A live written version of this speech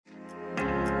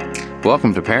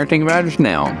Welcome to Parenting Matters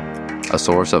Now, a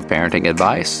source of parenting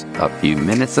advice, a few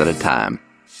minutes at a time.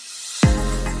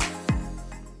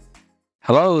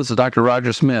 Hello, this is Dr.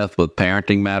 Roger Smith with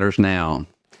Parenting Matters Now.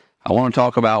 I want to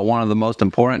talk about one of the most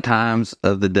important times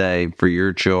of the day for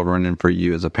your children and for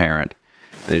you as a parent.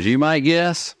 As you might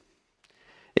guess,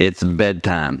 it's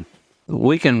bedtime.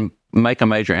 We can make a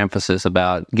major emphasis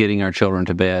about getting our children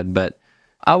to bed, but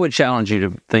I would challenge you to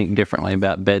think differently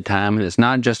about bedtime. And it's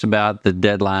not just about the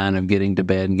deadline of getting to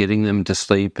bed and getting them to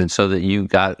sleep and so that you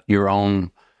got your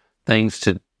own things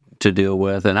to deal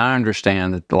with. And I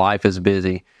understand that life is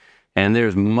busy and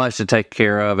there's much to take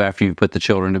care of after you put the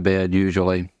children to bed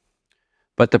usually.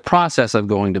 But the process of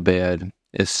going to bed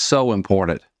is so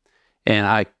important. And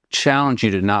I challenge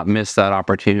you to not miss that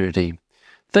opportunity.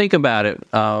 Think about it.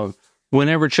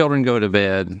 Whenever children go to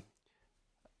bed,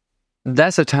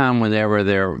 that's a time whenever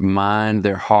their mind,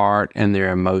 their heart, and their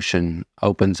emotion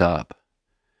opens up.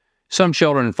 Some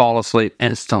children fall asleep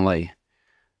instantly,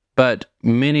 but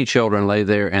many children lay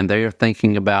there and they are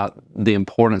thinking about the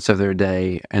importance of their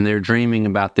day and they're dreaming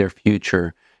about their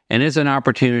future. And it's an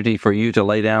opportunity for you to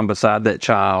lay down beside that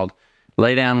child,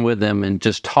 lay down with them and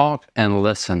just talk and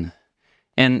listen.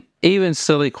 And even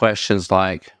silly questions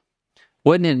like,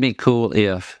 wouldn't it be cool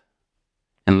if,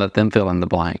 and let them fill in the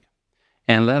blank.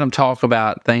 And let them talk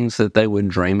about things that they would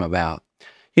dream about.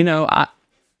 You know,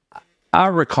 I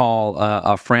recall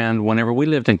a friend, whenever we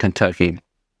lived in Kentucky,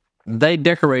 they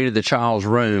decorated the child's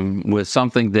room with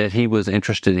something that he was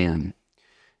interested in.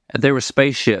 There were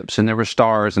spaceships and there were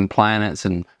stars and planets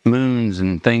and moons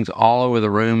and things all over the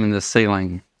room and the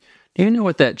ceiling. Do you know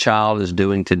what that child is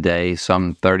doing today,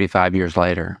 some 35 years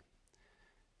later?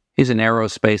 He's an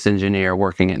aerospace engineer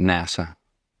working at NASA.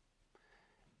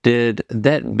 Did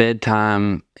that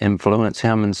bedtime influence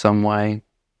him in some way?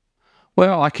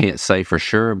 Well, I can't say for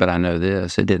sure, but I know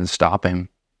this. It didn't stop him.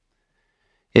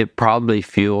 It probably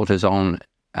fueled his own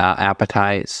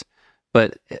appetites,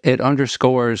 but it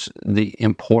underscores the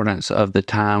importance of the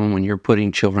time when you're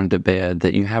putting children to bed,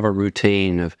 that you have a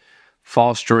routine of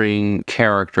fostering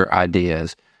character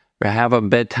ideas, or have a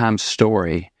bedtime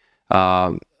story,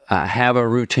 have a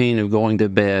routine of going to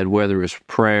bed, whether it's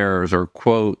prayers or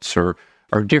quotes or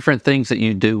different things that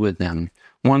you do with them.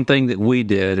 One thing that we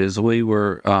did is we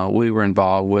were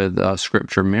involved with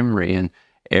scripture memory, and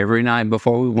every night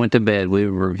before we went to bed, we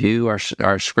would review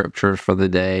our scriptures for the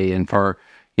day and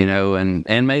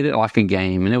and made it like a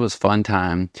game, and it was a fun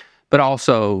time. But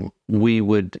also we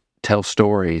would tell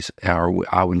stories, or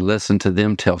I would listen to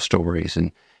them tell stories,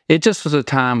 and it just was a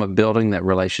time of building that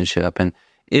relationship, and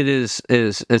it's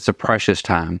a precious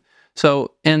time.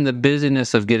 So in the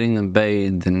busyness of getting them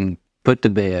bathed and put to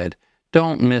bed,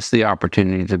 don't miss the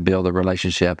opportunity to build a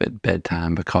relationship at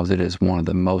bedtime, because it is one of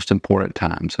the most important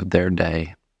times of their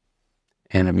day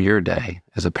and of your day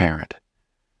as a parent.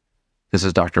 This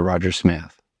is Dr. Roger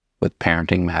Smith with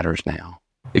Parenting Matters Now.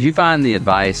 If you find the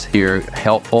advice here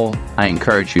helpful, I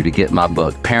encourage you to get my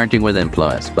book, Parenting with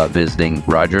Influence, by visiting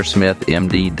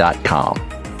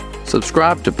rogersmithmd.com.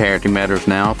 Subscribe to Parenting Matters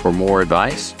Now for more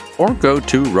advice, or go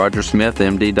to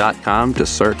rogersmithmd.com to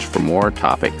search for more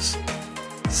topics.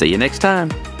 See you next time.